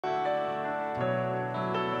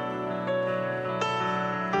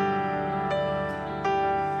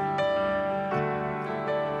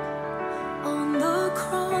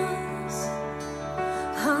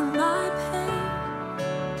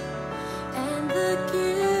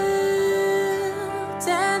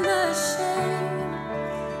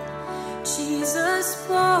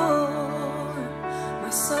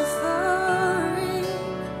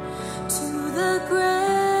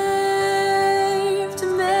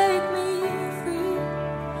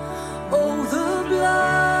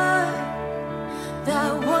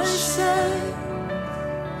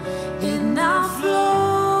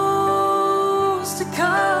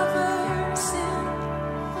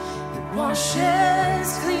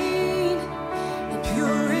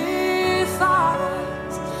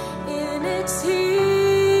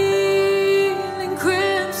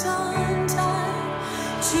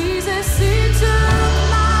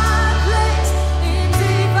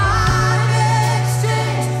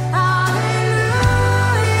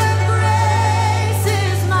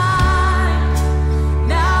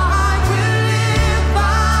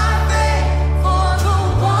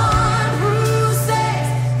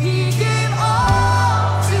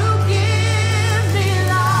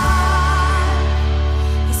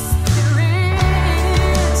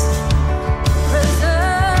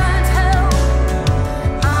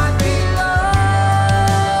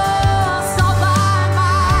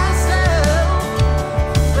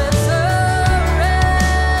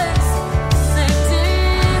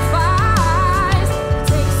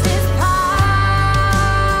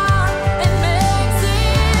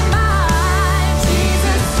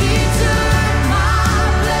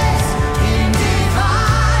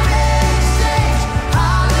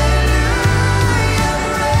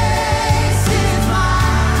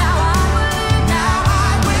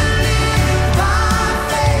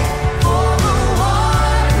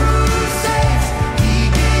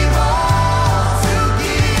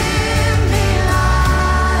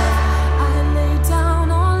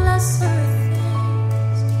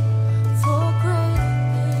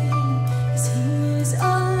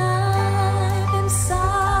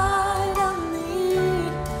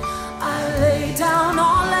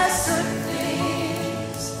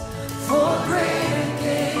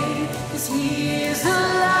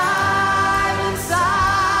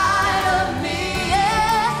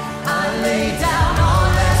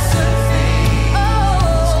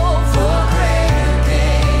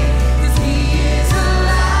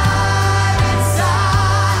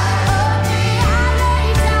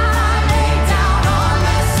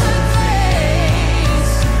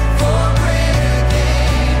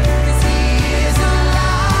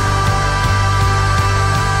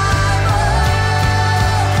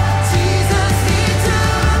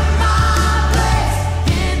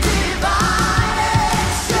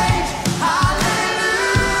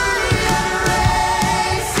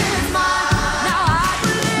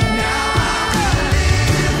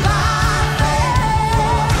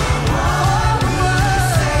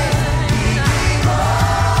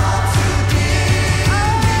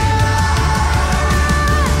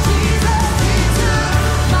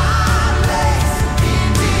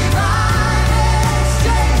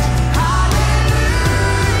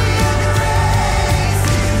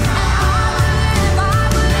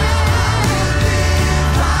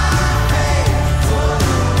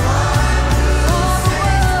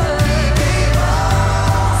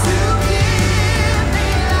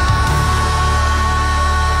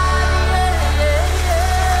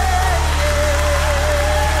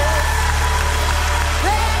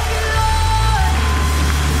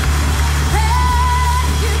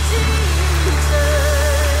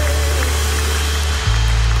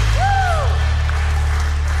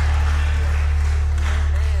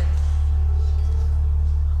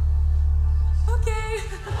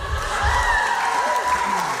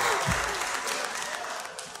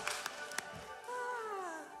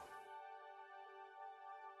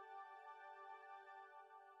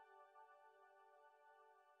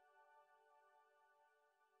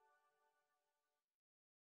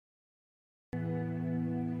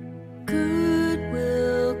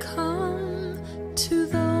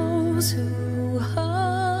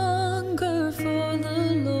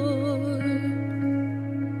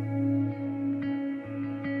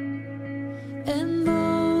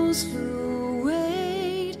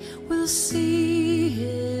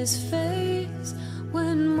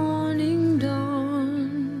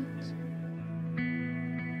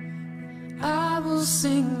will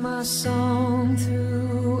sing my song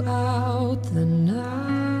throughout the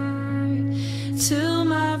night, till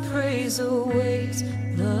my praise awaits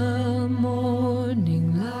the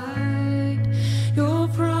morning light. Your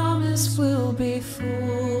promise will be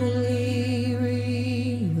fully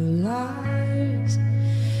realized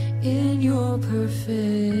in your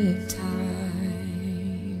perfect time.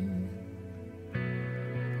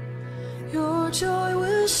 Your joy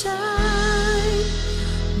will shine,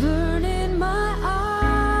 burn in my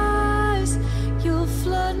eyes. You'll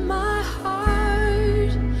flood my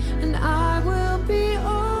heart, and I will be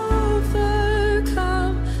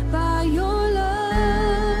overcome by your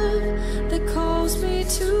love that calls me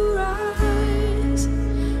to rise,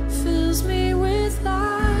 fills me with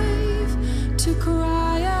life to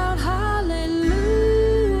cry out hallelujah.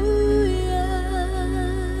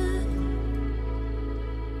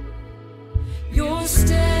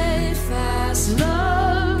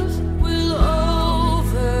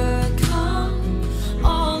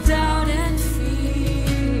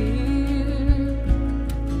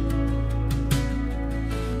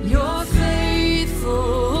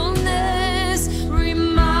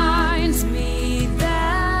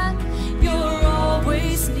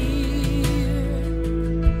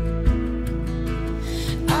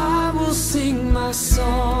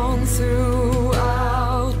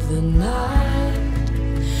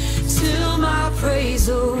 praise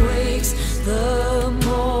awakes the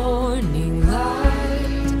morning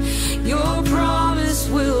light. Your promise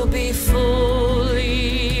will be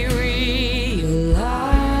fully realized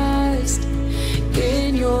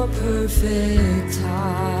in your perfect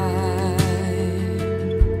time.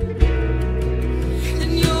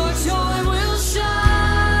 And your joy will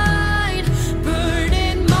shine, burn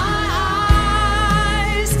in my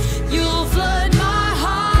eyes. You'll flood my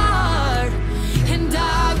heart, and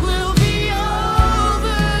I will be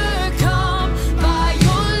overcome by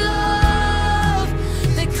your love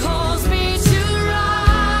that calls me to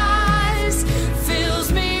rise,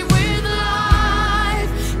 fills me with life,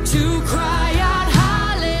 to cry out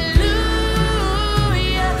hallelujah,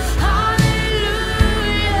 hallelujah,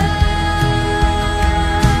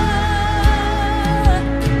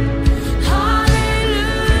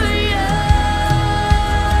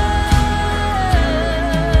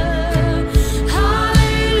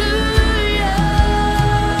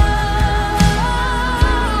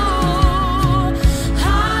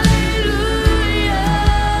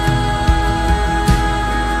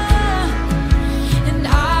 and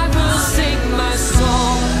I will sing my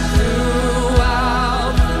song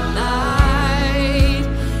throughout the night,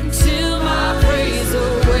 till my praise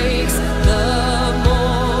awakes the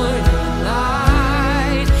morning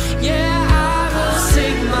light. Yeah, I will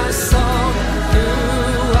sing my song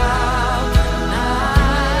throughout the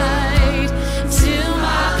night, till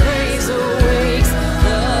my praise awakes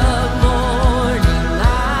the morning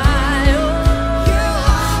light. Oh,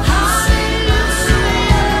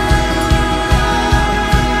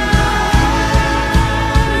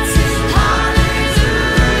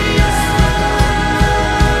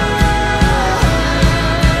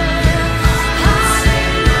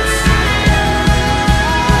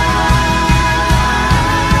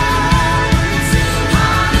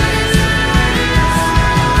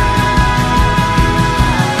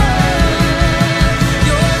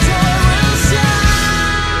 your joy will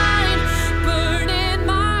shine, burn in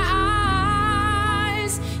my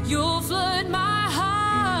eyes. You'll flood my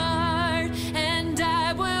heart, and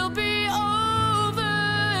I will be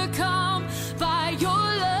overcome by your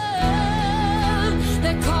love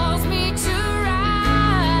that calls me to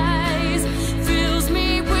rise, fills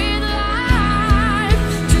me with life,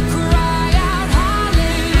 to cry out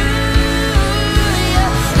hallelujah,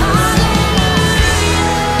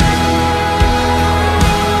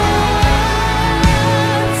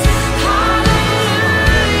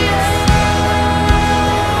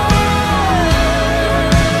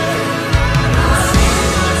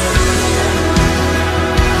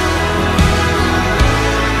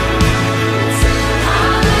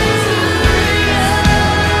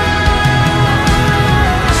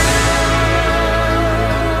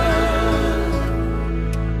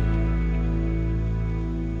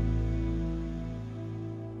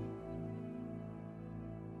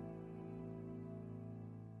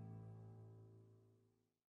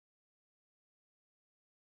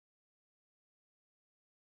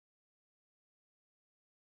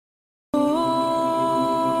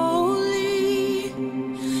 holy,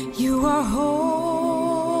 you are holy.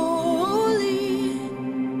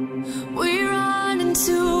 We run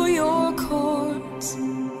into your courts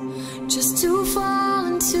just to fall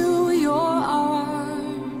into your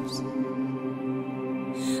arms.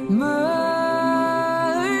 Mercy,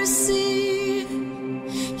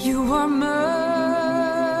 you are mercy.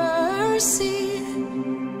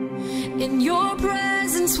 In your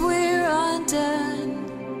presence we're undone.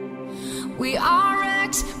 We are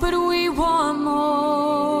wrecked, but we want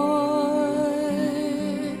more.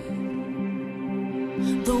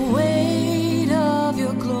 The weight of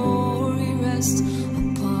your glory rests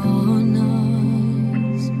upon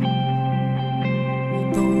us.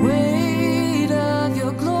 The weight of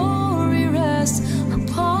your glory rests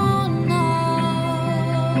upon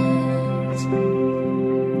us.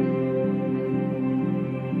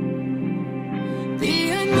 The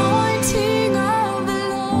anointing of the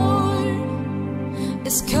Lord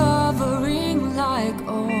is covering like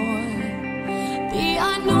oil. The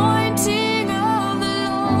anointing of the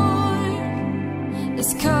Lord is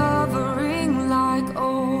covering like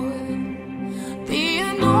oil. The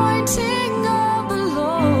anointing of the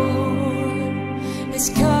Lord is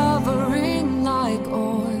covering like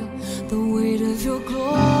oil. The weight of your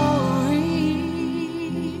glory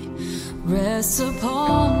rests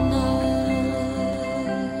upon us.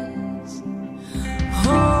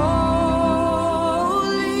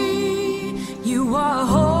 You are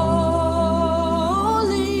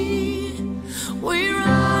holy. We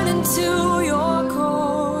run into your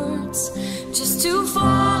courts just to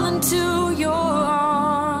fall into your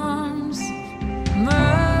arms. Mercy,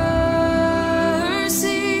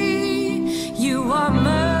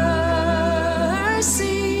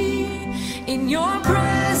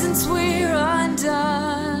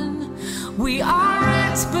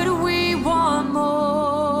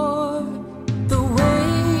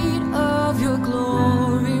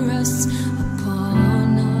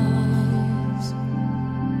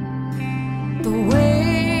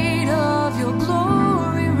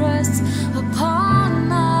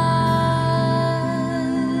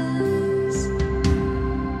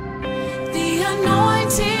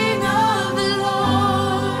 anointing of the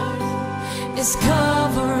Lord is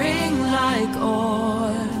covering like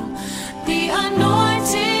oil. The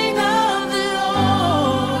anointing of the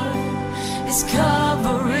Lord is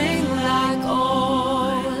covering like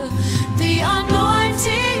oil. The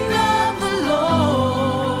anointing of the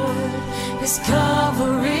Lord is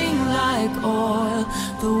covering like oil.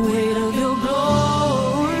 The weight of your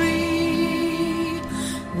glory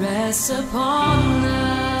rests upon us.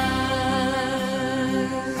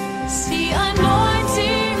 The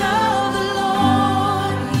anointing of the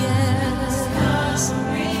Lord, yes,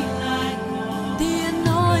 covering like oil. The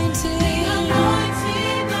anointing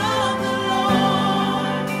of the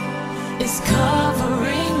Lord is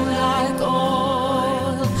covering like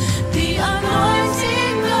oil. The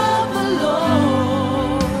anointing of the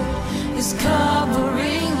Lord is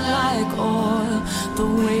covering like oil. The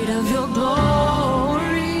weight of your glory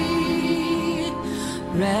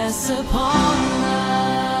rests upon us.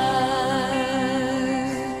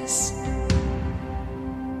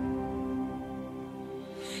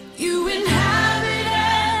 You inhabit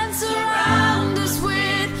and surround us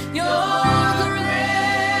with your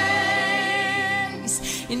grace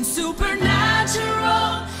in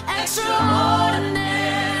supernatural,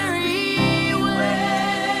 extraordinary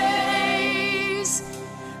ways,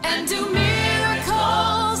 and do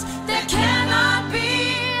miracles that cannot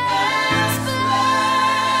be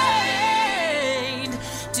explained.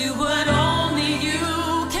 Do what only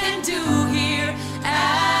you can do here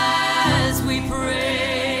as we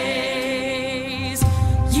praise.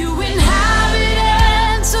 You inhabit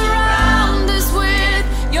and surround us with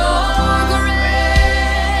your grace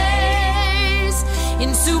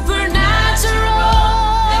in supernatural,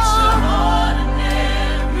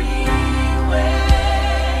 extraordinary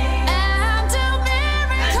ways, and do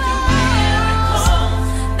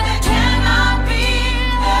miracles that cannot be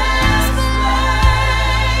explained.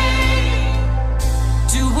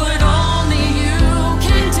 Do what only you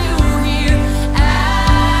can do here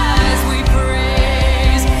as we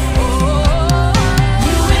praise. Oh,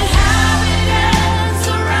 you inhabit and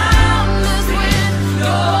surround us with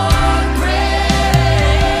your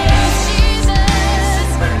grace, Jesus.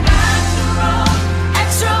 Supernatural,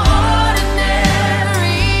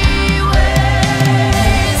 extraordinary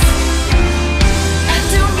ways, and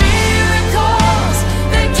do miracles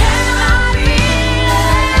that cannot be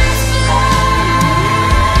explained.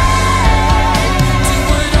 Do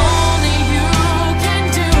what only you can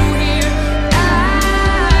do here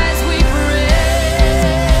as we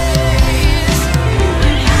praise.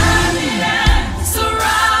 Inhabit and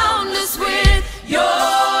surround us with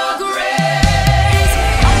your grace.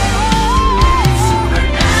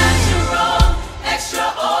 Supernatural,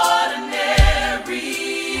 extraordinary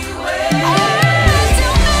ways. Do miracles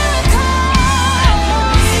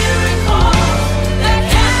that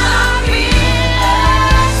cannot be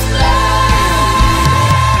explained.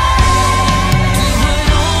 Do what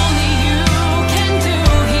only you can do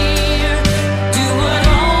here. Do what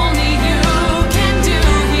only you can do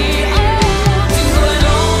here. Do what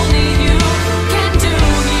only you can do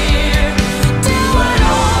here. Do what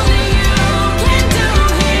only you can do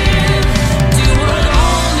here. Do what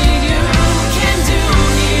only you can do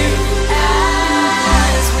here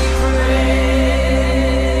as we praise.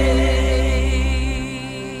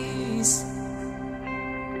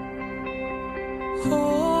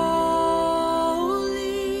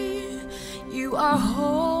 Holy, you are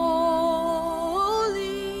holy.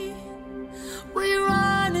 We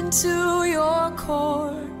run into your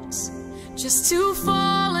courts just to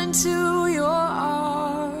fall into your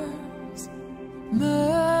arms. Mercy,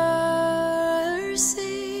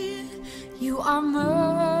 you are mercy.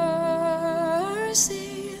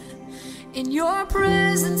 In your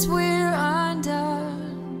presence we're undone.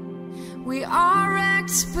 We are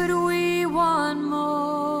wrecked, but we want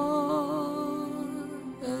more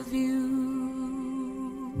of you.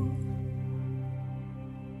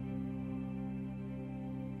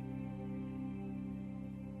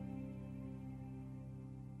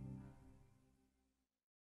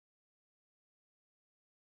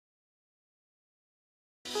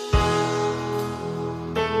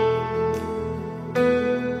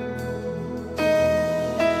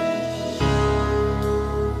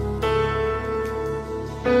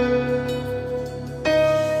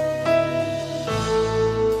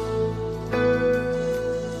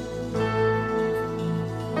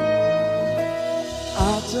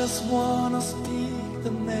 just wanna speak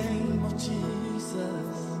the name of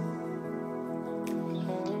Jesus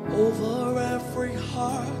over every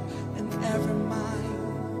heart and every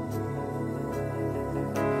mind,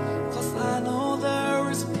 'cause I know there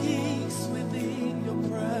is peace within your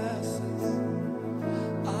presence.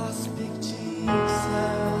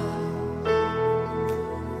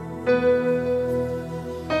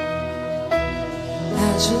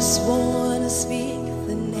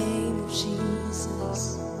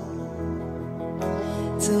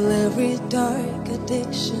 till every dark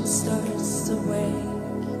addiction starts to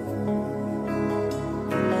wake.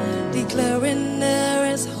 Declaring there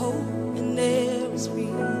is hope and there is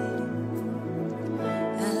freedom.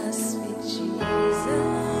 I speak Jesus.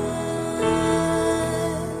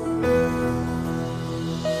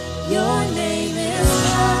 Your name is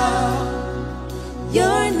power.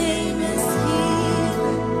 Your name is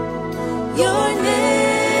healing. Your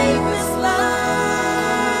name is life.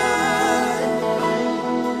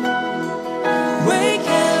 Break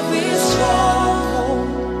every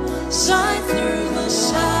stronghold. Shine through the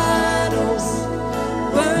shadows.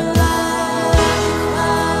 Burn like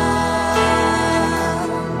fire.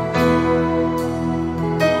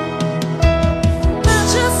 I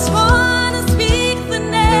just want to speak the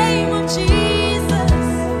name of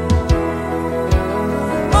Jesus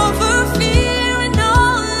over fear and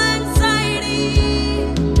all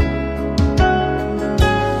anxiety.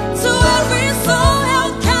 To every soul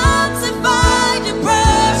held captive by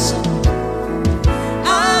depression,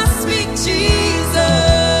 I speak Jesus.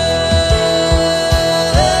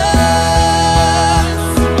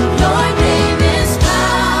 Your name is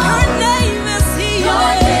power. Your name is healing. Your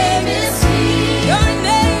name is healing. Your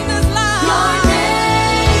name is life. Your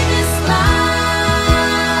name is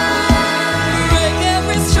life. Break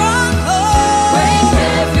every stronghold. Break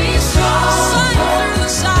every stronghold. Shine through the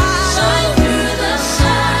shadows. Shine through the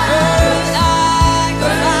shadows. Burn like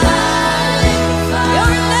fire.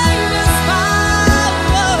 Your name is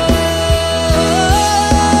power.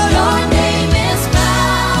 Your name is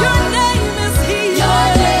power. Your name is healing. Your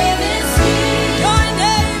name is healing. Your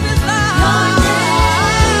name is life. Your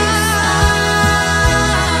name is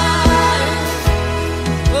life.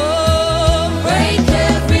 Oh, break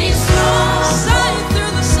every stronghold. Shine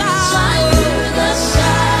through the shadows. Shine through the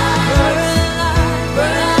shadows.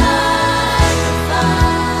 Burn like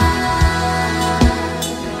fire.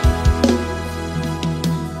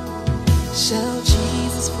 Shout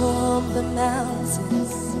Jesus from the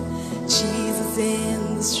mountains, Jesus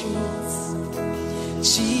in the streets,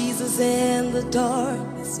 Jesus in the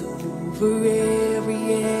darkness over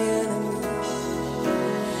every enemy.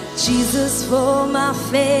 Jesus for my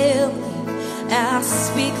family, I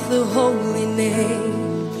speak the holy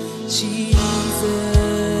name, Jesus.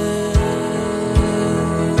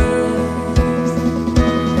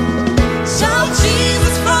 Shout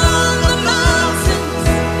Jesus from the mountains,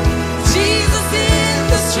 Jesus in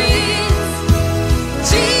the streets,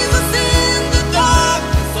 Jesus in the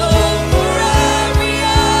darkness over every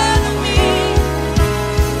enemy.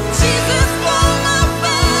 Jesus for my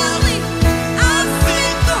family, I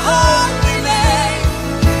speak the holy name,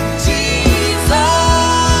 Jesus.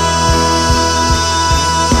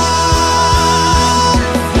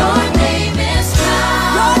 Your name is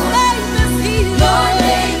power. Your name is healing. Your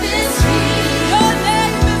name is healing. Your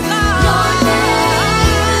name is life. Your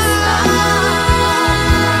name is life.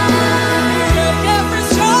 Break every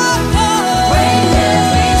stronghold. Break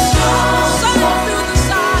every stronghold. Shine through the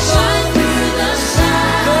shadows. Shine through the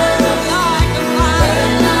shadows. Burn like a fire.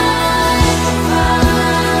 Burn like a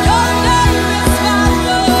fire. Your name is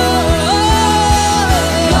power.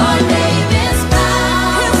 Your name is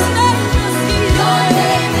power. His name is healing. Your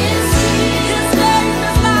name is healing. His name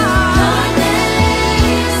is life. Your name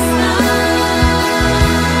is life.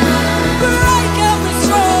 Break every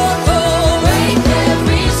stronghold. Break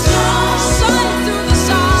every stronghold. Shine through the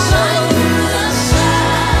shadows. Shine through the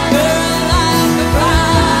shadows. Burn like a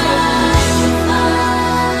fire.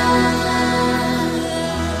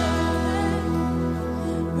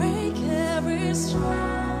 Break every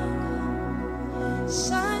stronghold.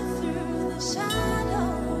 Shine through the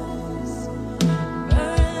shadows.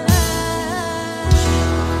 Burn like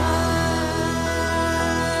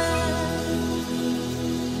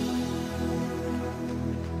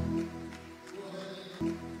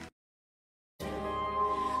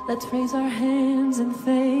Let's raise our hands and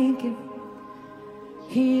thank Him.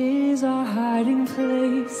 He is our hiding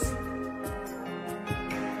place.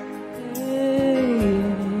 Hey.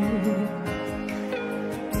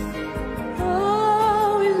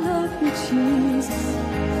 Oh, we love you, Jesus.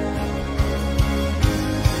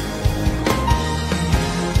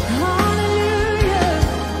 Hallelujah.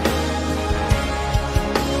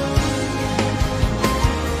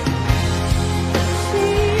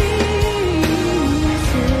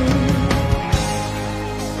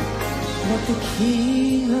 Let the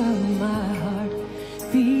King of my heart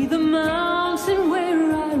be the mountain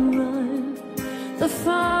where I run, the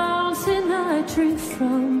fountain I drink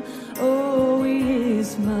from. Oh, He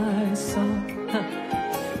is my song.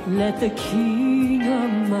 Let the King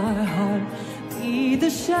of my heart be the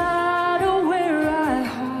shadow where I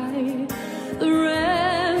hide, the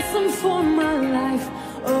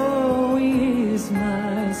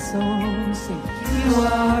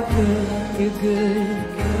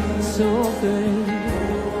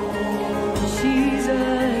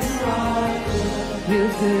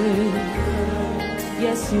You're good.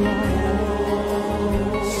 Yes, you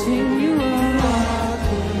are. Sing, you are.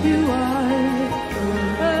 You are.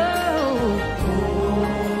 Oh,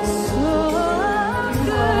 so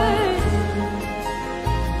good.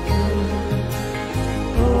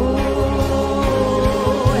 Oh,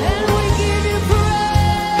 and we give you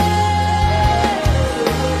praise.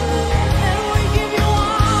 And we give you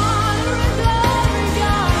honor and glory,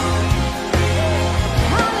 God.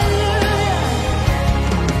 Hallelujah.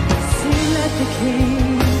 Sing, let the King.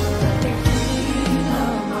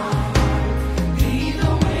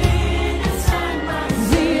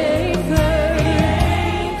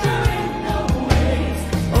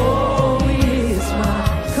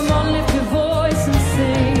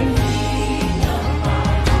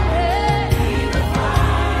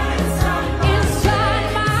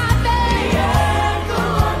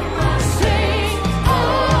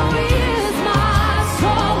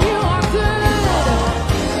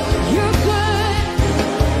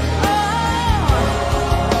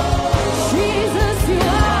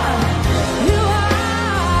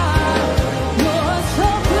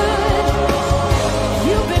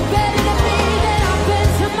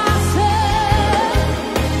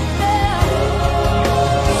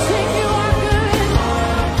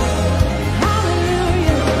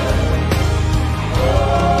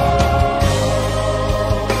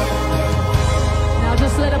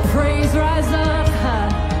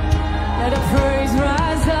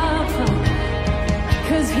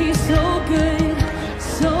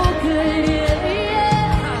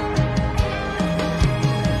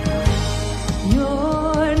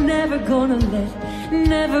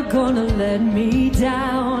 Never gonna let me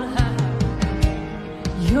down.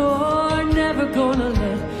 You're never gonna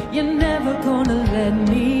let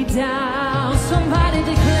me down. Somebody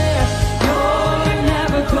declare, you're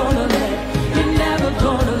never gonna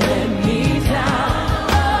let me down.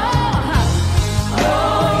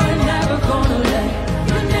 Oh, you're never gonna let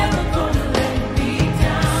me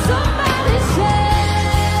down. Somebody say,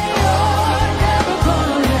 you're never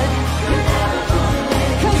gonna let,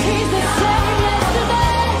 'cause he's the same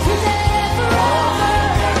yesterday, today, and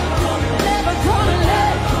forever. Never gonna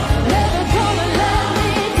let me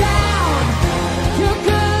down. You're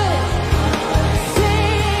good.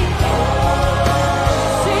 Sing.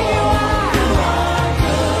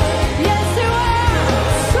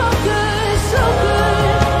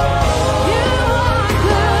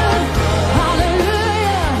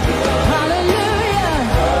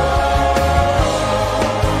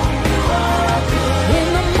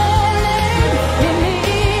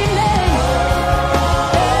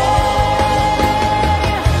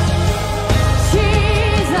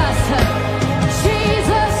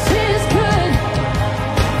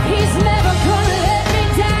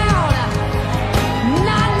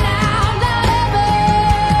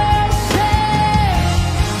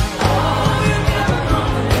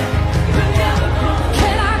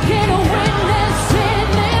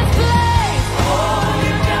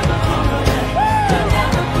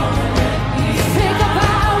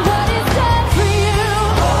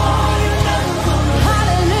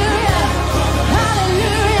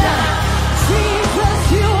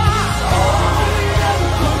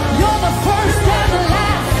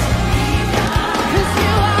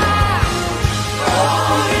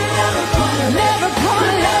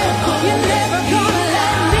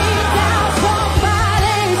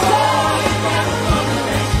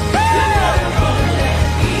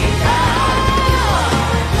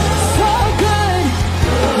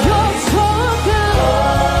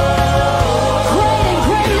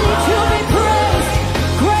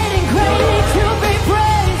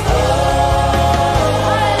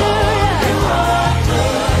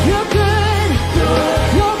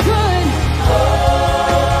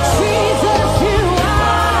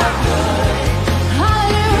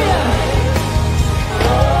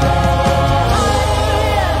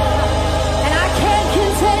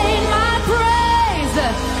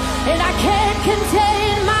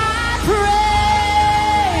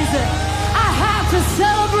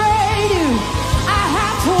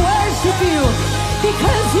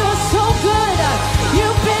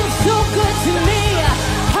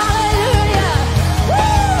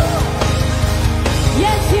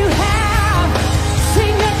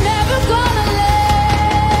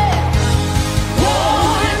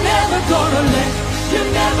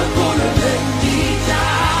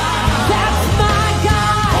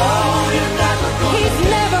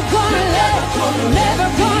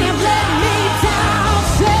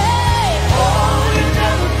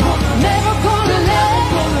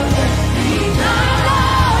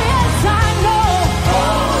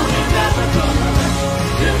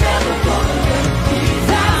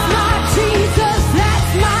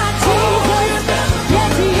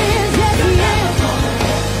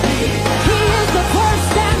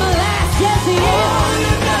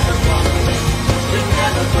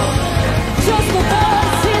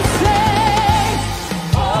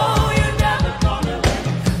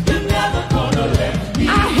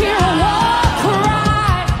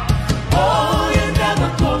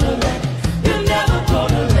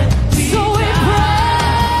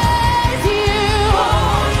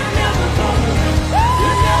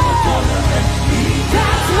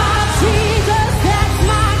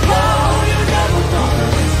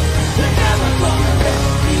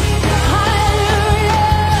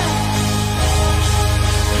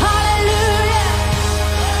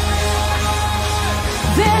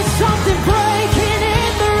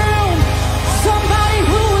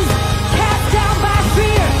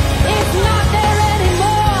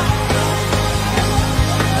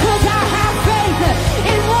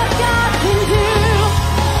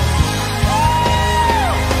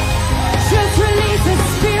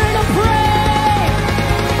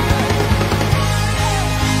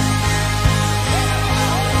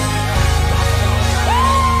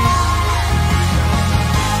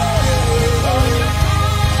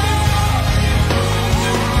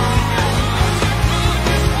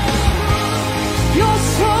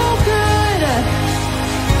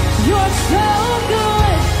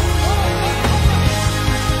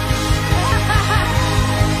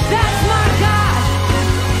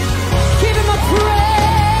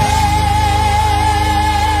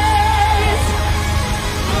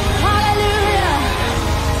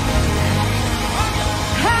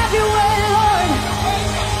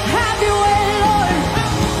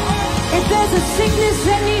 sickness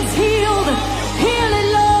that needs healed, heal it,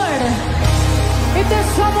 Lord. If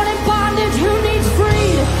there's someone in bondage who needs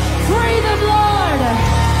freed, free them, Lord.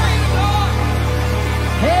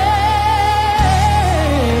 Hey,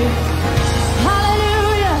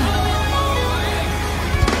 hallelujah,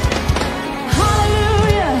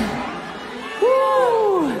 hallelujah,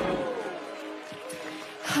 woo,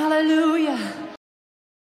 hallelujah.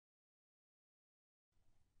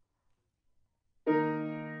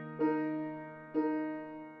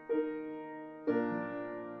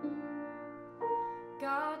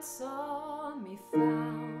 God saw me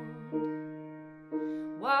found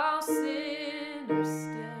while sinners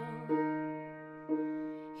still.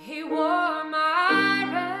 He wore my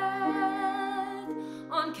wrath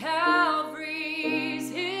on Calvary's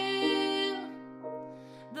hill.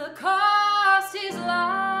 The cost is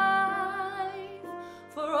life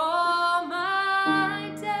for all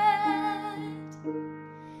my debt.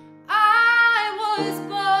 I was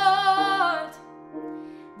bought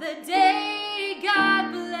the day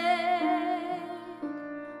God bled,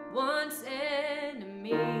 once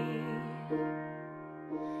enemy,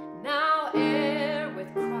 now heir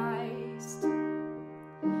with Christ.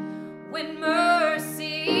 When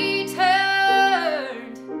mercy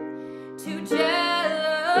turned to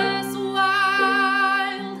jealous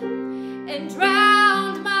wild and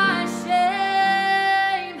drowned my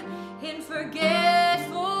shame in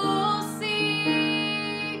forgetful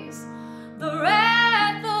seas, the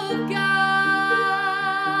wrath of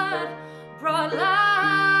God brought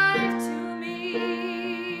life to me.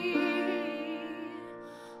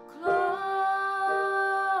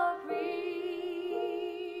 Glory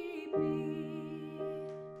be,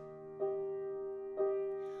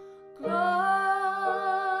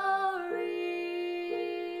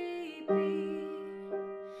 glory be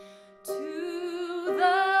to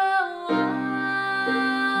the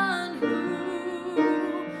one who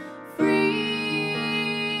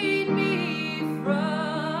freed me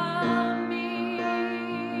from me.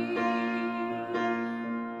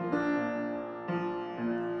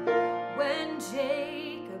 When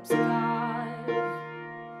Jacob's God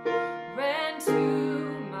ran to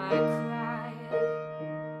my cry,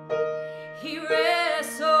 he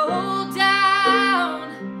wrestled down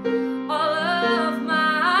all of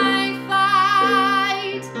my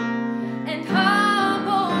fight and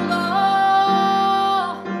humbled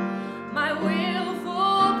all my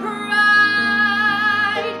willful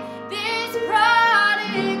pride. This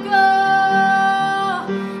prodigal,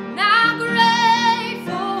 now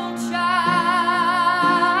grateful child,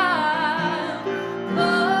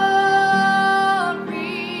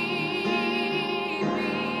 glory be,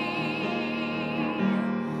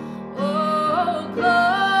 oh glory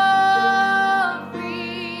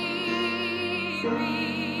be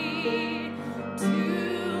to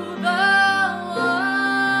the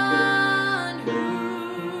one who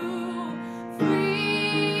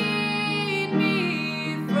freed me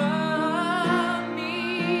from me.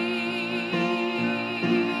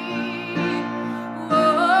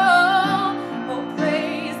 Oh,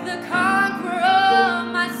 praise the conqueror,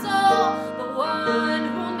 my soul, the one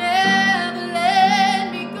who'll never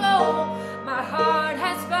let me go. My heart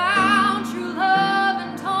has found true love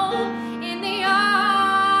and home in the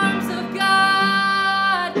arms of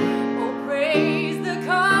God. Oh, praise the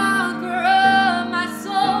conqueror, my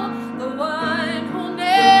soul, the one who'll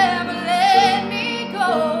never let me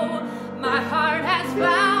go. My heart has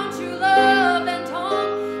found true love and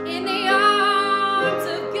home in the arms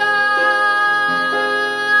of God.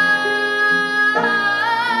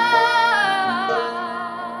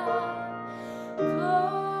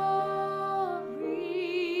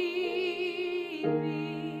 Glory be,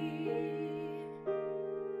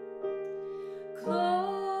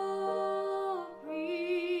 glory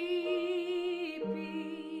be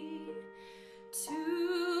to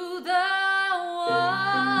the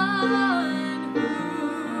one who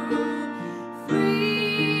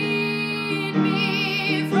freed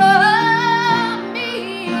me from me.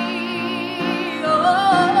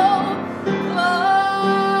 Oh,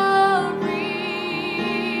 glory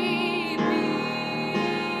be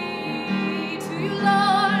to you,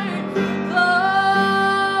 Lord.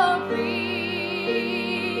 Glory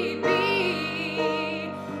be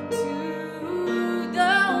to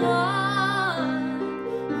the one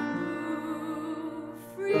who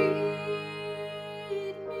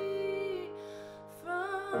freed me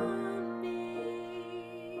from me.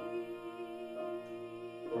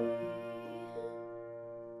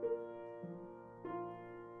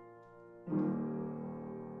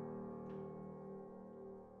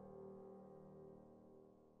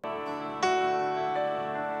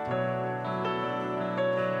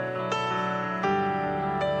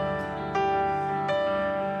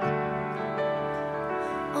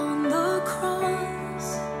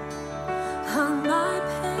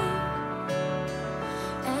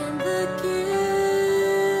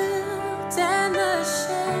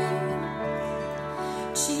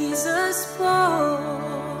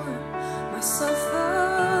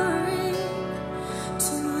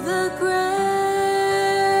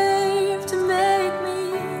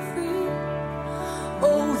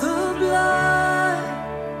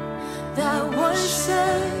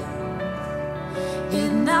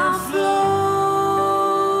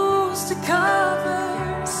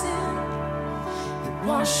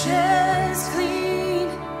 washes clean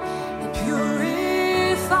and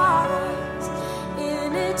purifies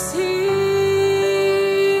in its healing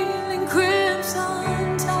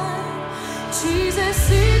crimson tide. Jesus,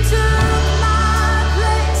 He took my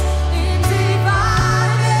place in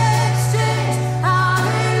divine exchange.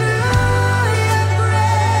 Hallelujah,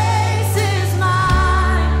 grace is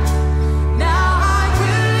mine. Now I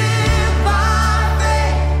will live by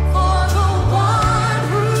faith for the one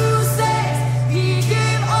who saves. He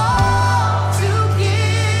gave all to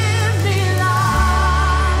give me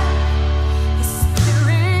life. His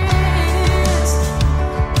Spirit is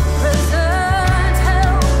present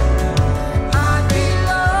help. I'd be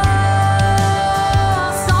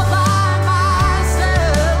lost all by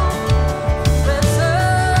myself.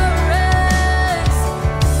 Resurrects,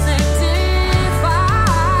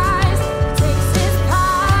 sanctifies, takes His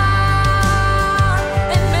power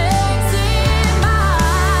and makes it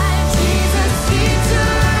mine. Jesus, He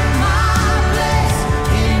took my place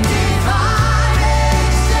in divine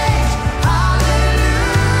exchange.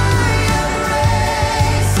 Hallelujah,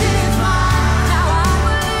 grace is mine.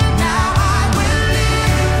 Now I will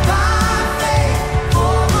live by faith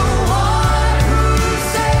for the one who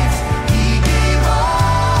saves. He gave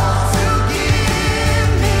all to give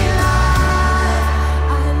me life.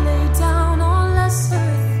 I lay down on lesser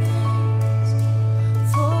things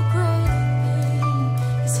for greater gain,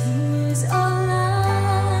 'cause He is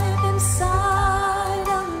alive inside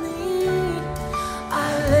of me. I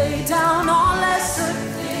lay down on lesser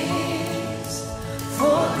things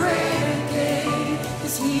for greater gain,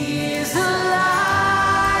 'cause He is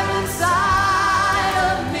alive inside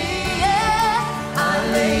of me. Yeah, I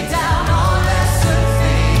lay down on lesser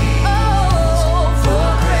things, for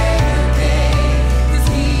greater gain, 'cause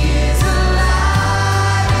He is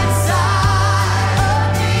alive inside of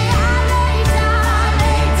me. I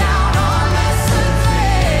lay down on lesser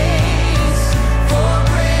things for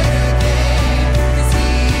greater gain, 'cause He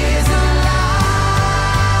is alive.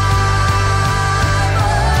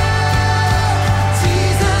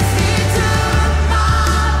 Jesus, He took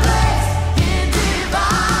my place in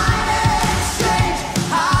divine exchange.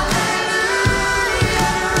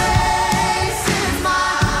 Hallelujah, grace is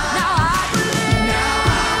mine. Now I will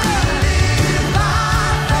live by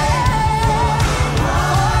faith for the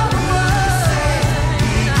one who saves.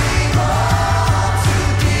 He gave all to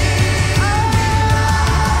give me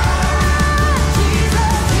life.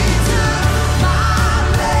 Jesus, He took my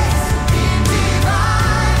place in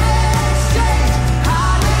divine exchange.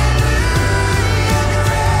 Hallelujah,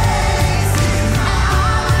 grace is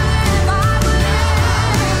mine. I will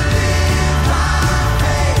live by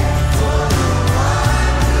faith for the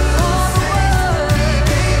one who saves. He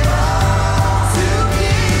gave all to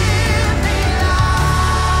give me life.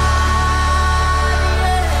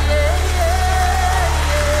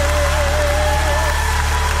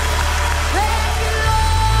 Thank you,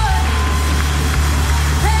 Lord.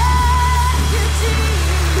 Thank you,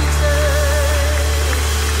 Jesus.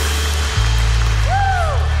 Woo!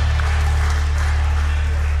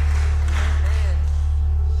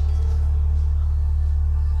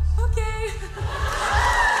 Okay.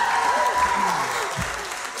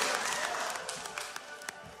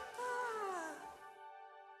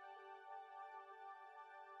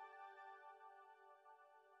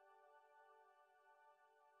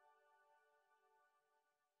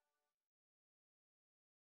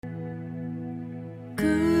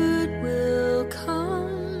 Good will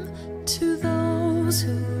come to those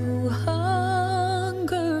who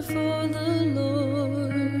hunger for the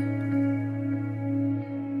Lord,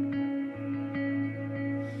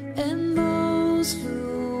 and those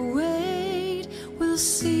who wait will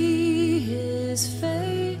see His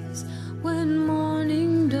face when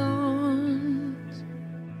morning dawns.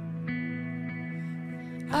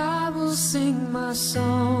 I will sing my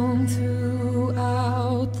song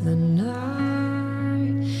throughout the night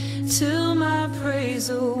till my praise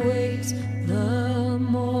awaits the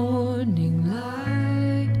morning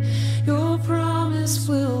light. Your promise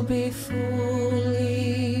will be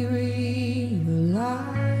fully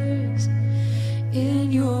realized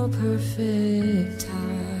in your perfect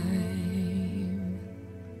time.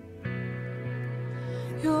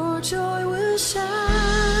 Your joy will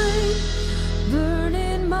shine, burn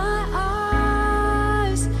in my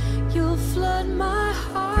eyes. You'll flood my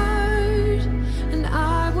heart, and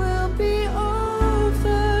I will be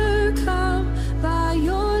overcome by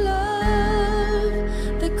your love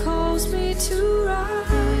that calls me to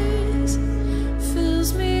rise,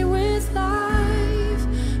 fills me with life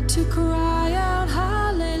to cry out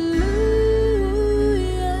hallelujah.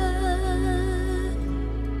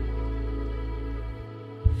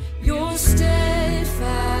 Your steadfast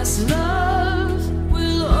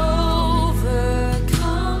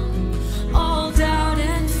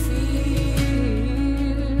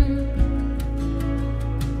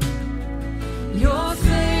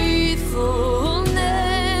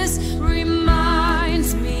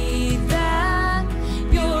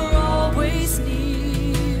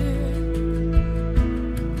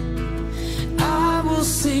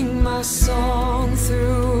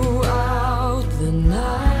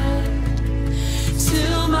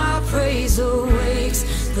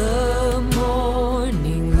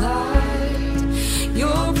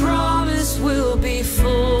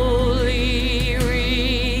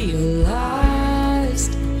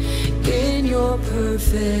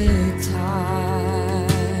perfect time,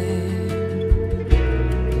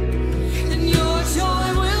 and your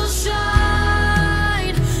joy will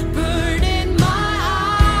shine, burn in my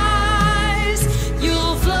eyes.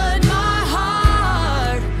 You'll flood my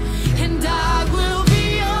heart, and I will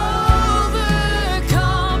be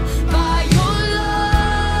overcome by your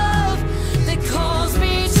love that calls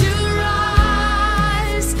me to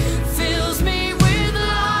rise, fills me with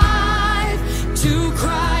life, to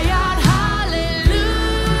cry out hallelujah,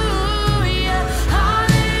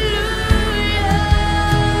 hallelujah,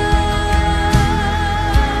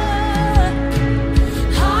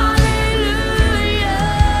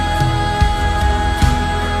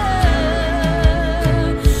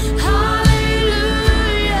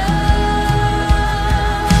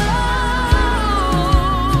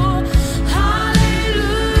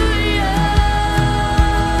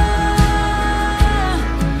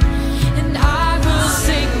 and I will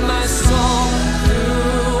sing my song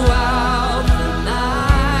throughout the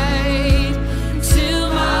night, till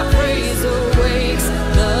my praise awakes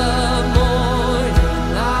the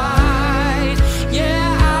morning light. Yeah,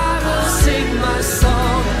 I will sing my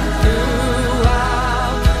song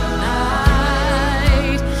throughout the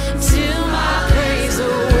night, till my praise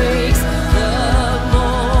awakes the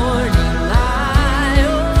morning light.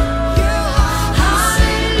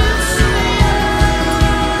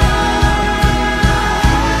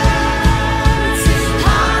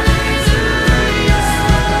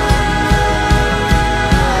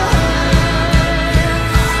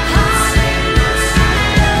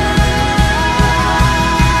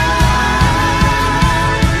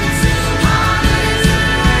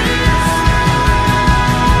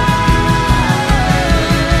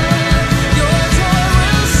 Your joy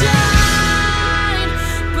will shine,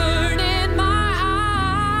 burn in my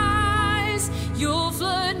eyes. You'll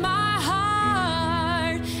flood my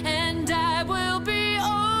heart, and I will be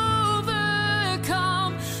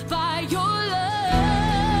overcome by your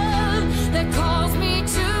love that calls me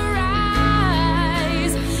to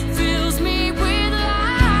rise, fills me with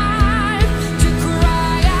life, to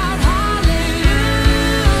cry out hallelujah,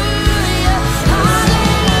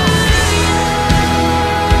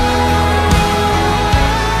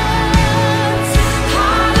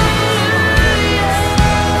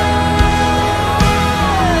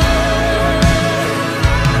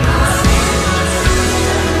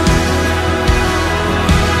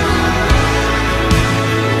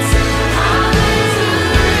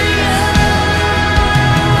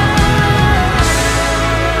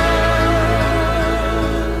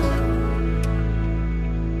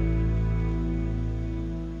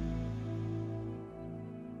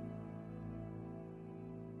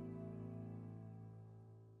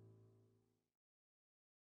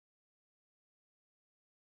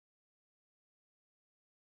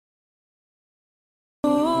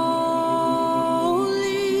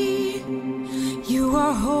 holy, you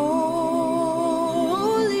are holy.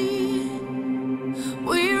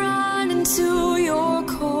 We run into your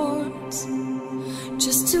courts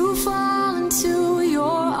just to fall into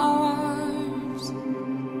your arms.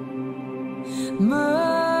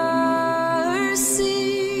 Mercy,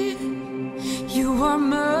 you are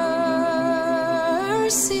mercy.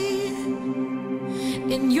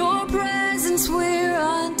 In your presence we're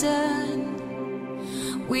undone.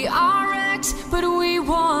 We are wrecked, but we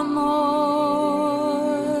want more.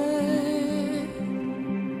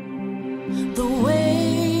 The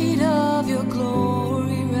weight of your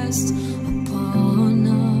glory rests upon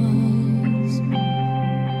us.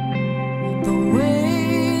 The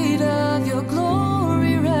weight of your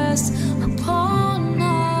glory rests upon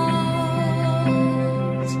us.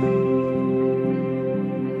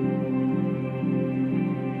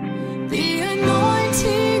 The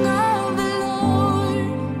anointing of the Lord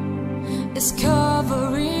is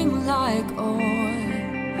covering like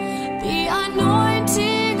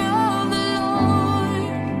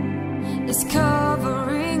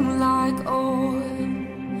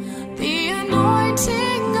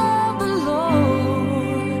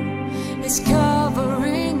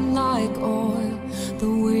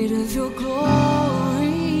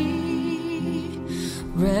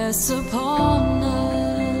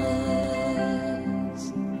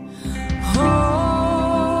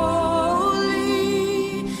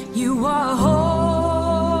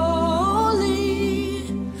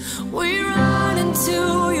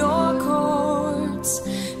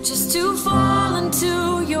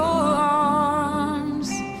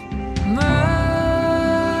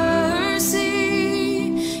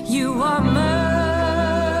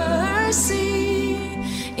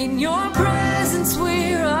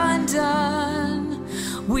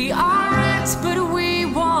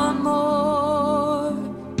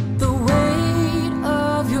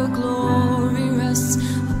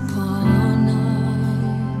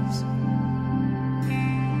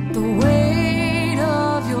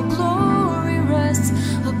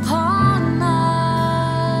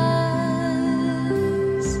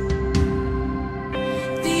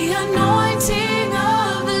anointing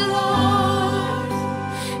of the Lord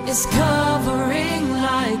is covering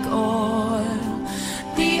like oil.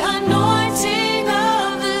 The anointing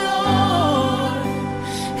of the Lord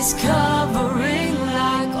is covering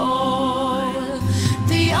like oil.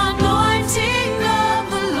 The anointing of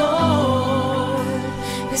the Lord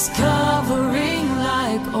is covering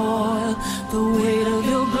like oil. The weight of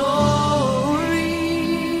your glory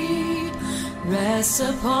rests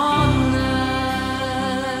upon us.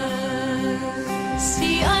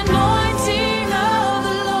 The anointing of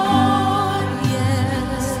the Lord,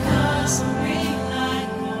 yes, covering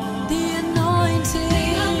like oil. The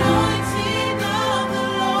anointing of the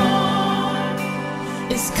Lord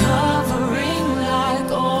is covering like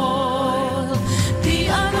oil. The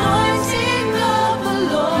anointing of the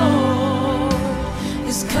Lord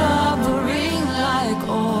is covering like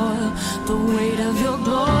oil. The weight of your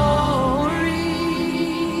glory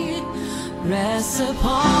rests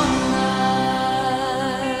upon us.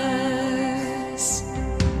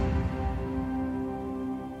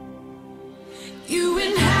 You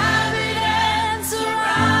inhabit and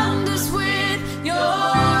surround us with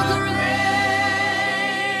your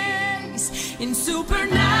grace in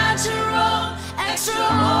supernatural,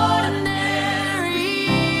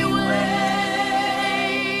 extraordinary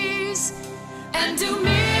ways, and do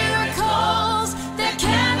miracles that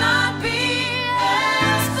cannot be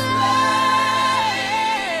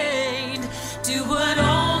explained. Do what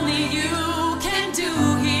only you can do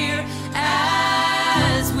here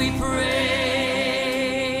as we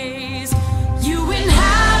praise. You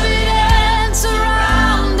inhabit and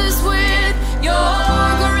surround us with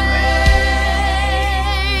your grace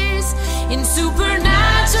in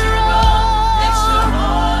supernatural,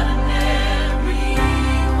 extraordinary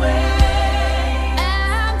ways,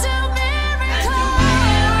 and do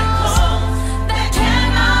miracles that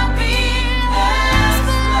cannot be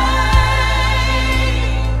explained.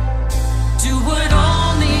 Do what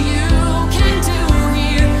only you can do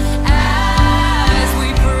here as we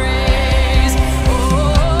praise.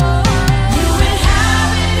 Oh, you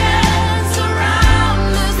inhabit and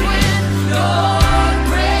surround us with your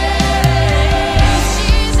grace,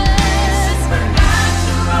 Jesus.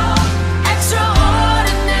 Supernatural,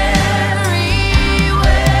 extraordinary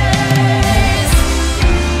ways,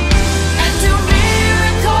 and do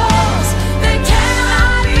miracles that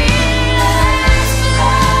cannot be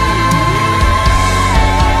explained.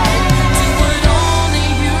 Do what only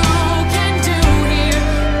you can do here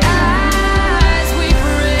as we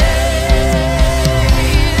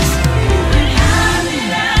praise.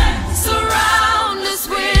 Inhabit and surround us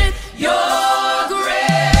with your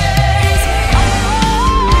grace.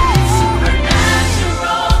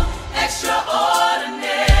 Supernatural,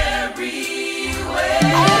 extraordinary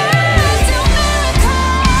ways. Do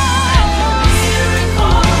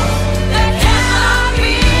miracles that cannot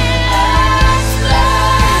be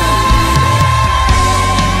explained.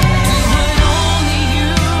 Do what only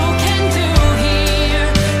you can do here.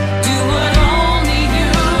 Do what only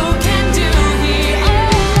you can do here.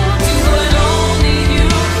 Do what only you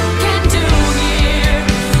can do here.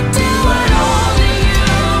 Do what only you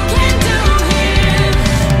can do here.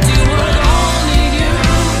 Do what only you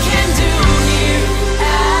can do here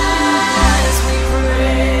as we praise.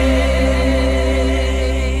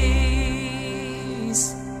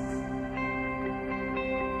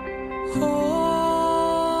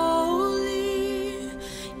 Holy,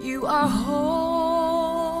 you are holy.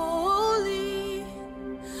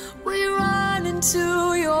 We run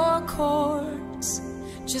into your courts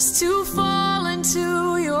just to fall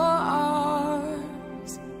into your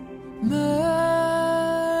arms. Mercy,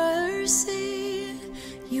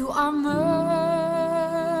 you are mercy.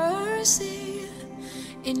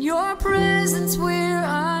 In your presence we're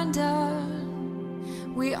undone.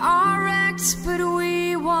 We are wrecked, but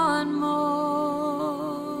we want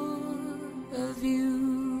more of you.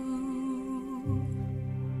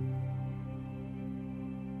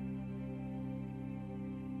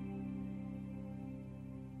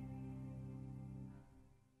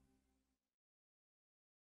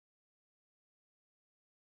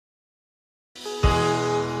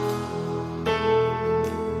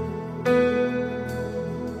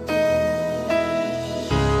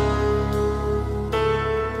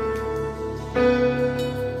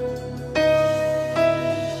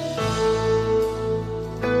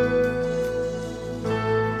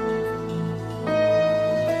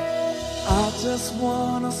 I just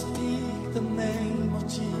wanna speak the name of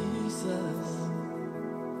Jesus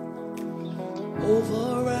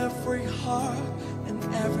over every heart and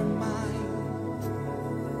every mind,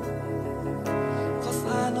 'cause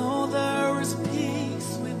I know there is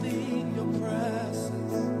peace within your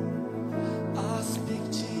presence.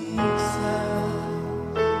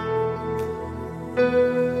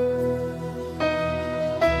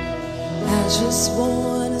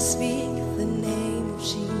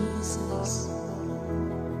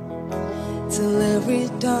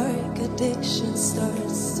 every dark addiction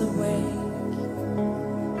starts to wake,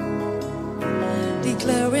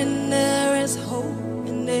 declaring there is hope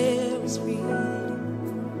and there is freedom.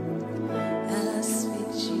 I speak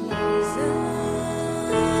Jesus.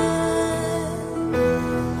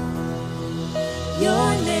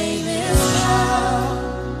 Your name is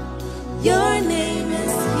power. Your name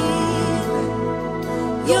is healing.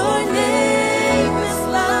 Your name is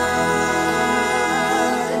life.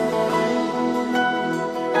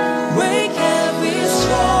 Break every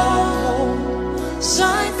stronghold.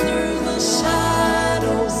 Shine through the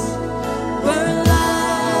shadows. Burn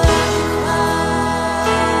like fire.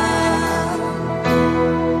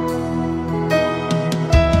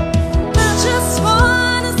 I just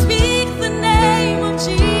wanna speak the name of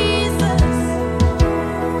Jesus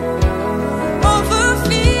over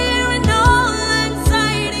fear and all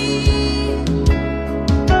anxiety.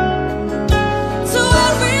 To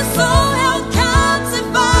every soul held captive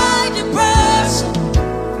by depression,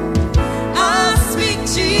 I speak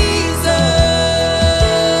Jesus.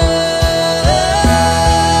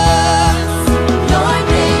 Your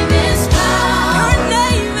name is power. Your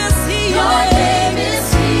name is healing. Your name is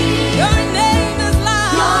healing. Your name is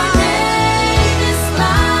life. Your name is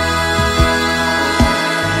life.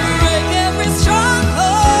 Break every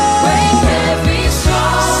stronghold. Break every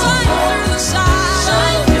stronghold.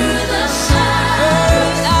 Shine through the shadows.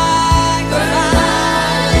 Burn like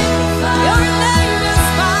fire. Your name is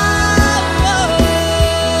power.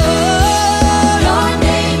 Your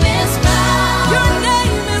name is power. Your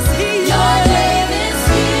name is healing. Your name is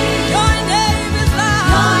healing. Your name is life.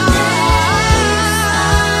 Your name is life.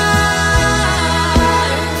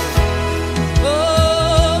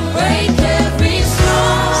 Oh, break every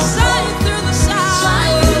stronghold. Shine through the shadows.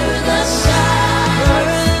 Shine through the shadows.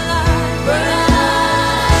 Burn like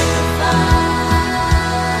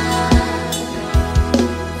fire.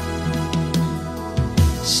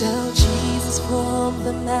 Shout Jesus from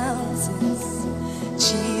the mountains,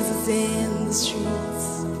 Jesus in the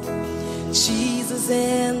streets, Jesus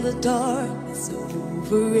in the darkness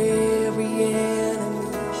over every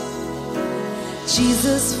enemy.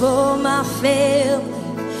 Jesus for my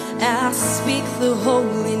family, I speak the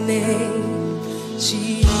holy name,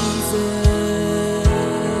 Jesus.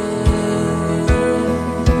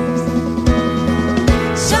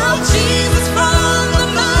 Shout Jesus from the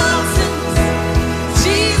mountains,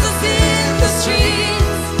 Jesus in the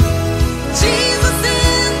streets, Jesus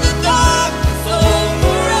in the darkness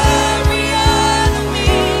over every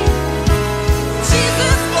enemy.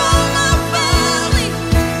 Jesus for my family,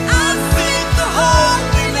 I speak the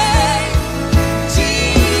holy name,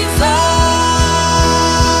 Jesus.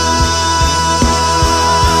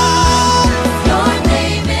 Your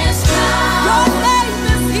name is power. Your name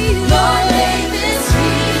is healing. Your name is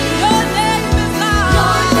healing. Your name is life.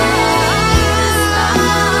 Your name is life.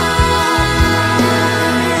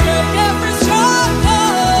 Break every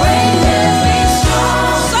stronghold. Break every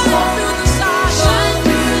stronghold. Shine through the shadows. Shine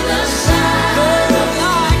through the shadows. Burn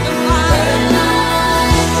like a fire. Burn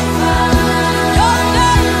like a fire. Your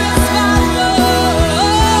name is power.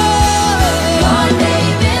 Your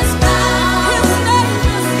name is power. His name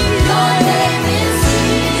is healing. Your name is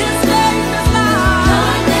healing. His name is life.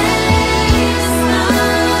 Your name is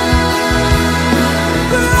life.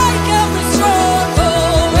 Break every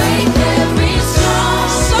stronghold. Break every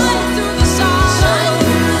stronghold. Shine through the shadows. Shine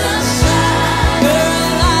through the shadows.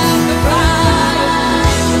 Burn like a fire.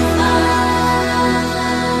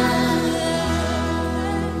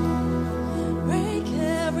 Break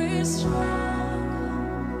every stronghold.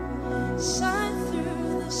 Shine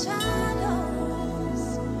through the shadows.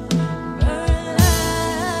 Burn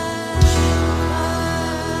like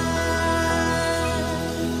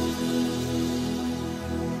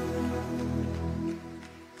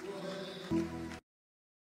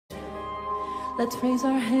Let's raise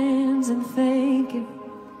our hands and thank Him.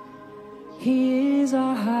 He is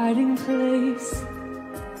our hiding place.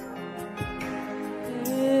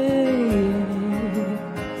 Hey.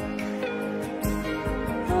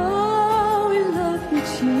 Oh, we love you,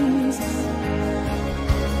 Jesus.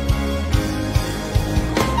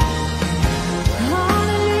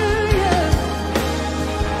 Hallelujah.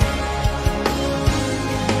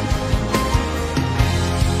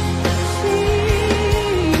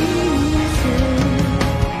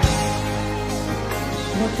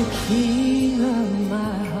 Let the King of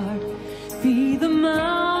my heart be the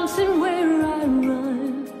mountain where I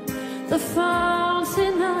run, the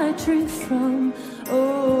fountain I drink from.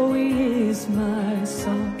 Oh, He is my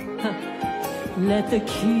song. Let the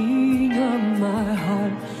King of my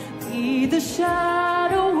heart be the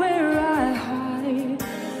shadow where I hide,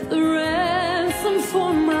 the ransom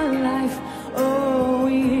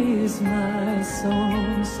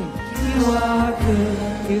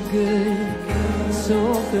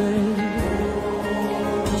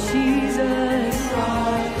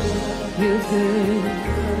good.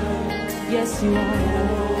 Yes, you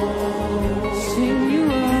are. Sing, you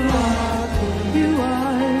are. You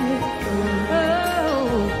are. Oh,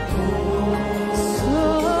 so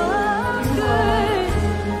good.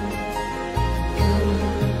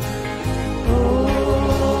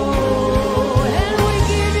 Oh, and we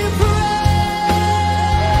give you praise.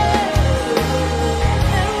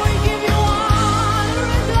 And we give you honor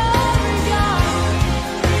and glory, God.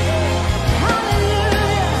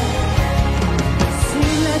 Hallelujah.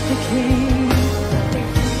 Sing, let the King.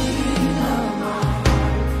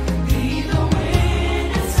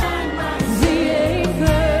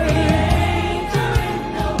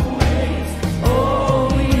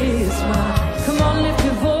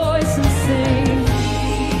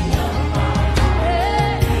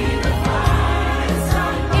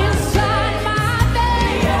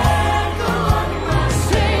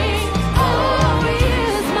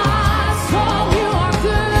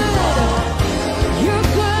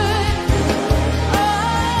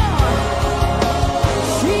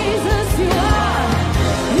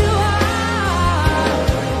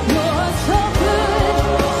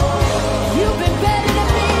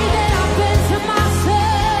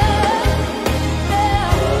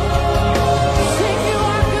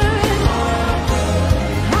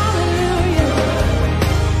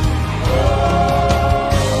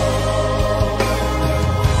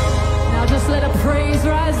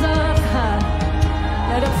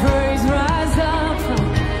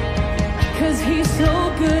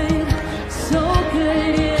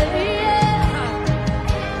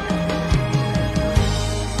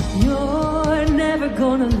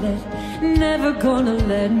 Never gonna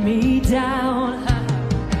let me down.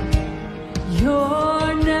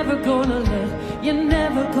 You're never gonna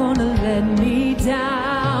let me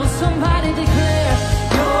down. Somebody declare,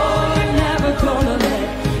 you're never gonna let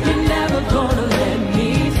me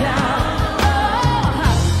down.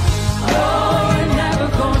 Oh, you're never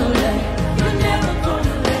gonna let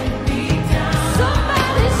me down.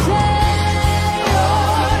 Somebody say,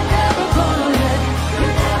 you're never gonna let,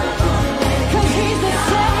 'cause he's the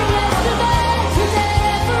same yesterday, today,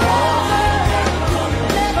 and forever.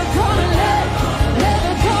 Never gonna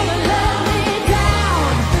let me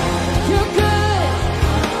down. You're good.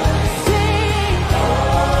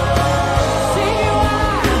 Sing you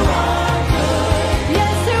are.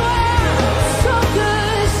 Yes, you are. So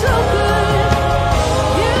good, so good.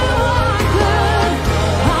 You are good.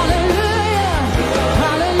 Hallelujah,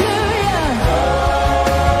 hallelujah.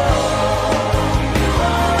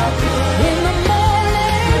 In the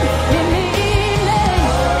morning, in the evening.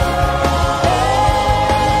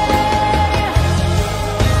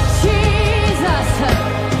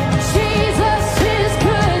 Jesus is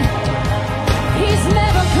good. He's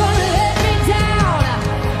never gonna let me down.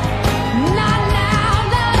 Not now,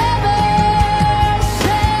 not ever.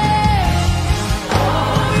 Say,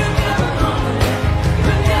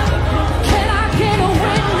 can I get a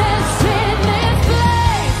witness in this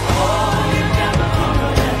place?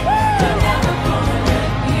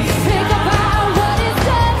 Think about what He's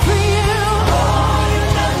done for you.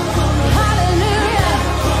 Hallelujah,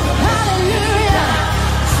 hallelujah.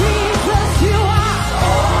 Jesus, you are.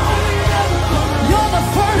 You're the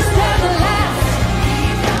first and the last.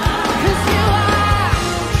 'Cause you are.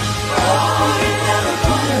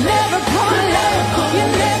 Never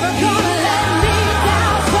gonna let me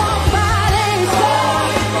down. Somebody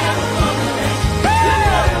say,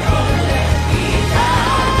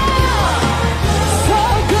 so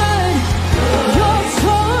good. You're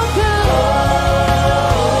so good.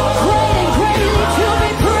 Great and greatly to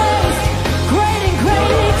be praised. Great and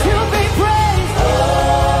greatly to be praised.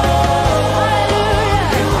 Hallelujah.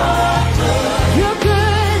 You're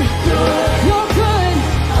good. You're good.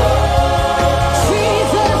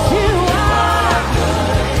 Jesus, you are.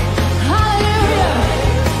 Hallelujah.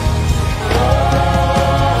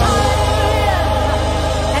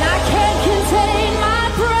 And I can't contain my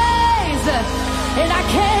praise. And I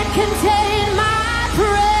can't contain my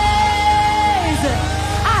praise.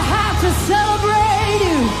 I have to celebrate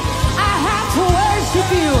you. I have to worship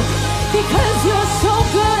you. Because you're so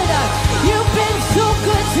good. You've been so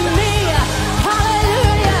good to me.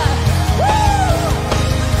 Hallelujah. Woo!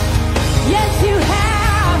 Yes, you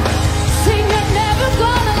have. Sing, you're never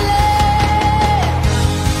gonna let.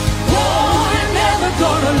 Oh, you're never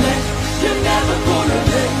gonna let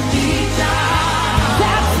me down.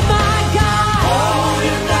 That's my God.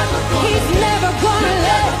 He's never gonna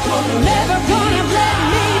let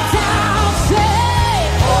me down. Say,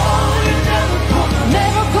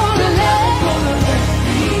 never gonna let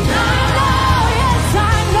me down.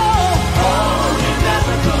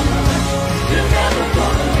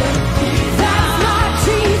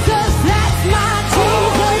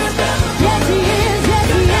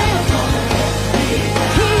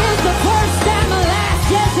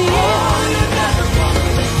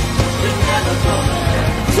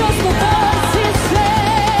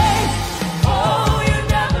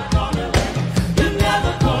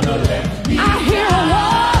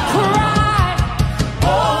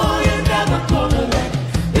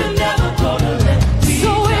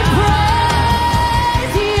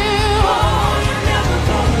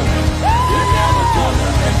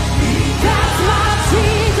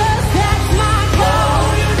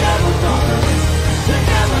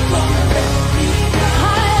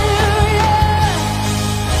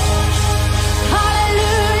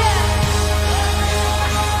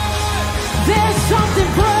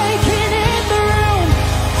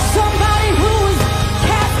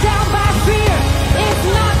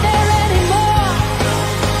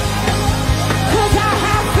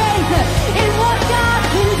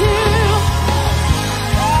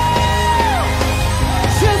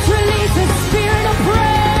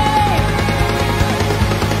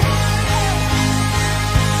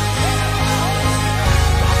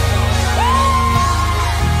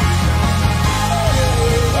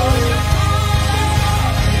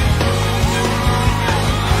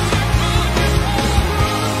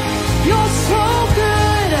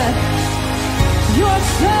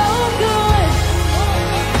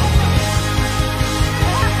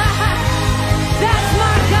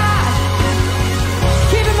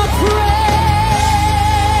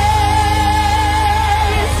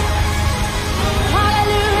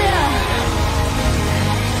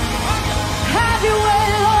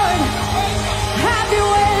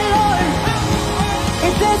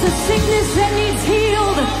 sickness that needs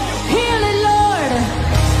healed, heal it, Lord.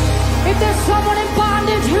 If there's someone in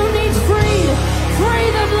bondage who needs freed, free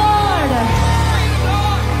them, Lord.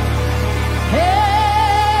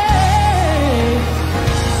 Hey,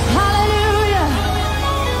 hallelujah,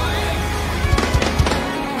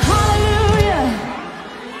 hallelujah,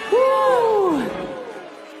 woo,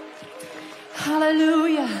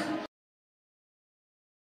 hallelujah.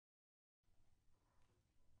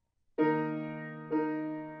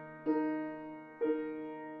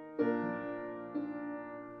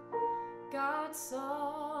 God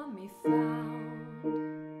saw me found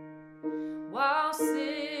while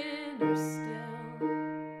sinners still.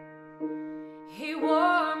 He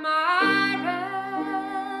wore my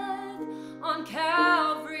wrath on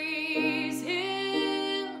Calvary's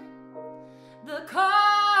hill. The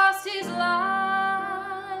cost is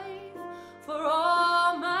life for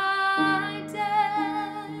all my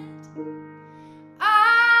debt.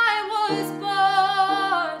 I was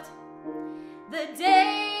bought the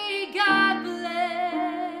day God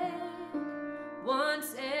bled,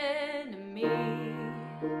 once enemy,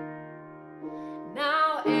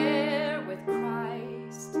 now heir with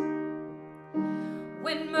Christ.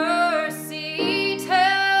 When mercy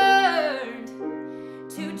turned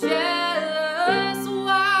to jealous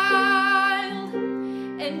wild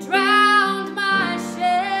and drowned my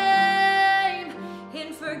shame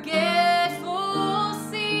in forgetful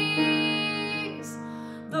seas,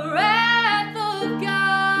 the wrath of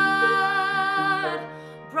God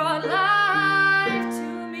brought life to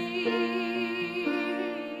me.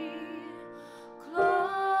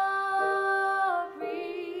 Glory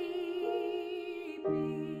be,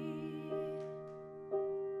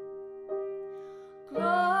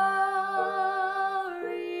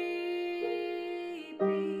 glory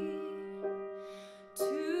be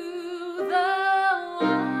to the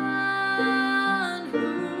one who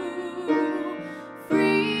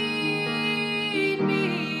freed me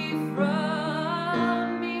from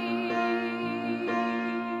me.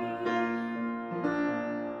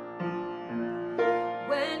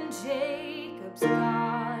 When Jacob's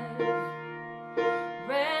God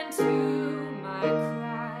ran to my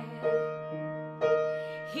cry,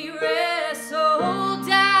 he wrestled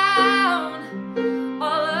down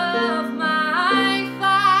all of my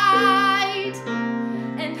fight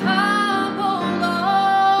and humbled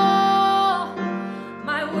all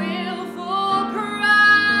my willful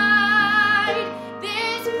pride.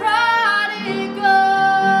 This prodigal,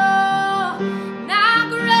 now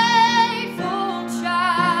grateful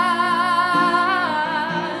child,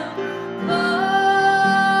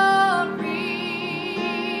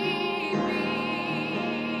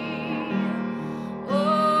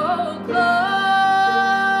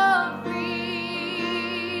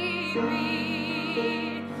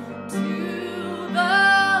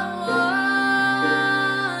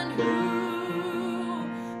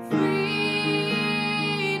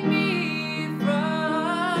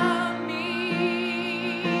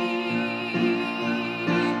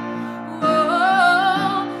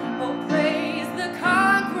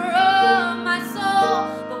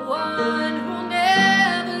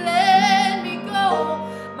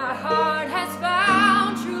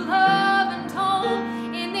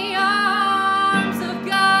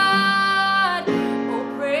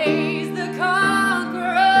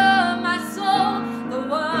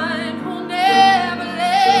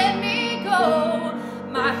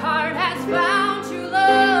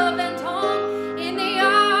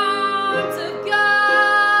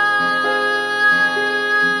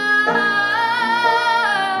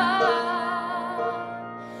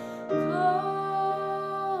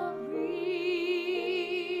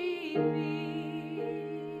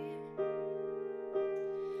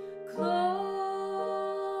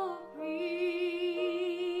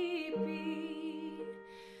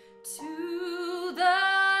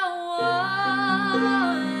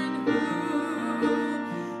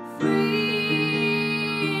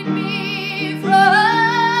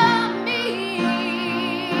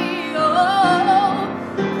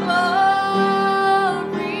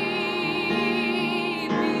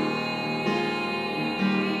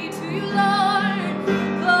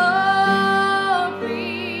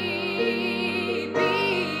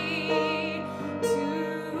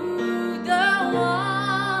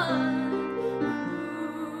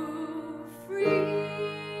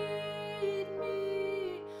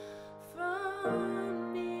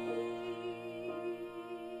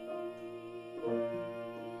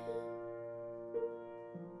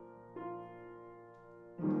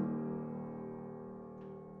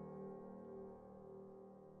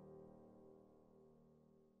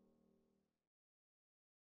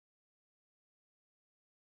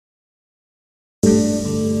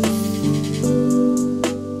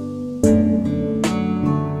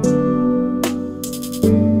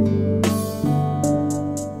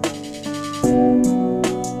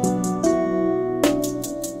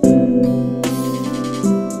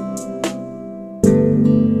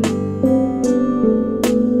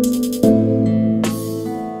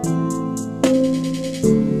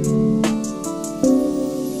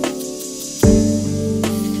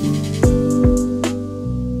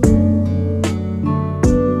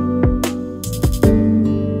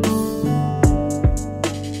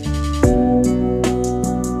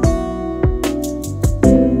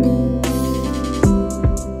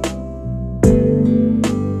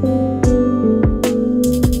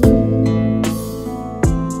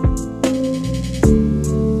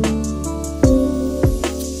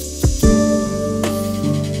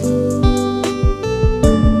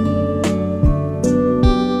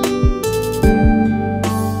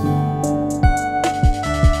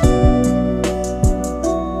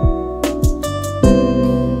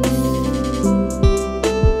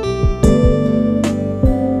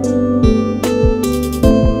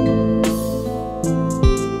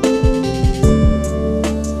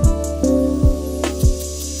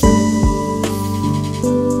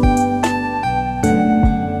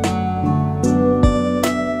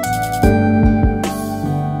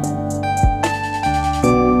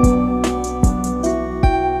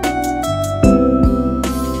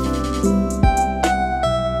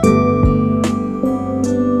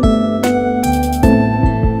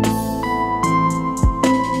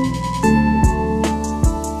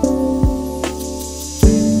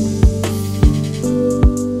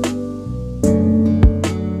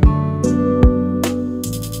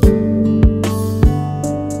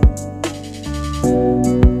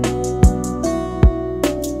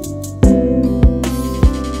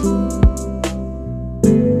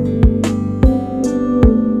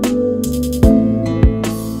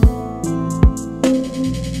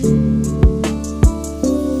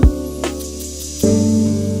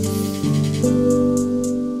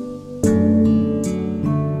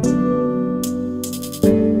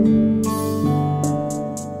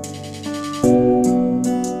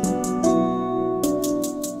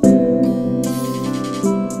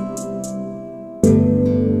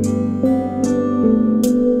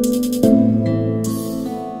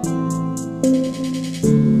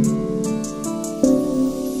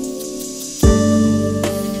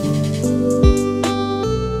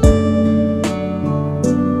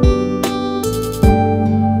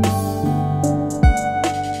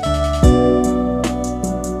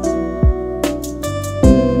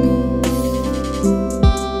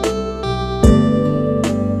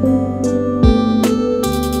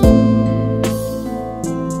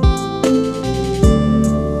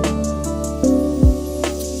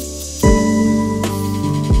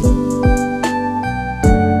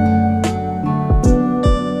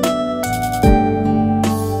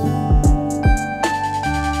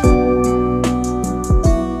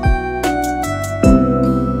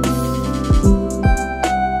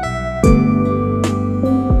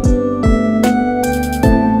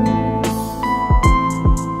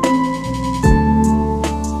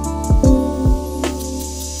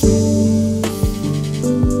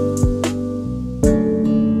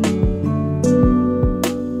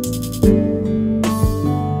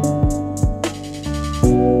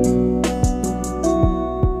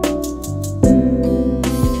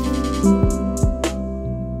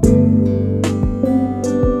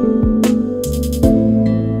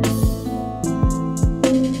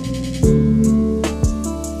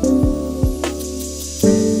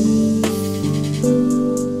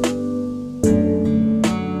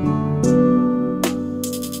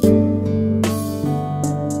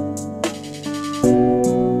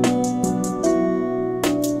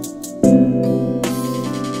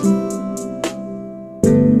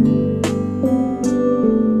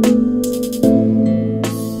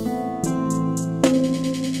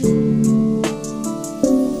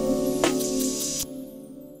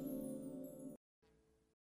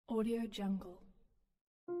 Jungle.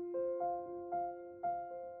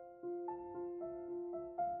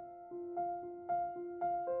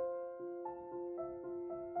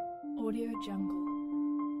 Audio Jungle.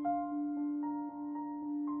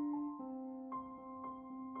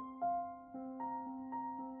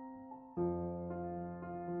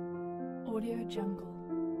 Audio Jungle.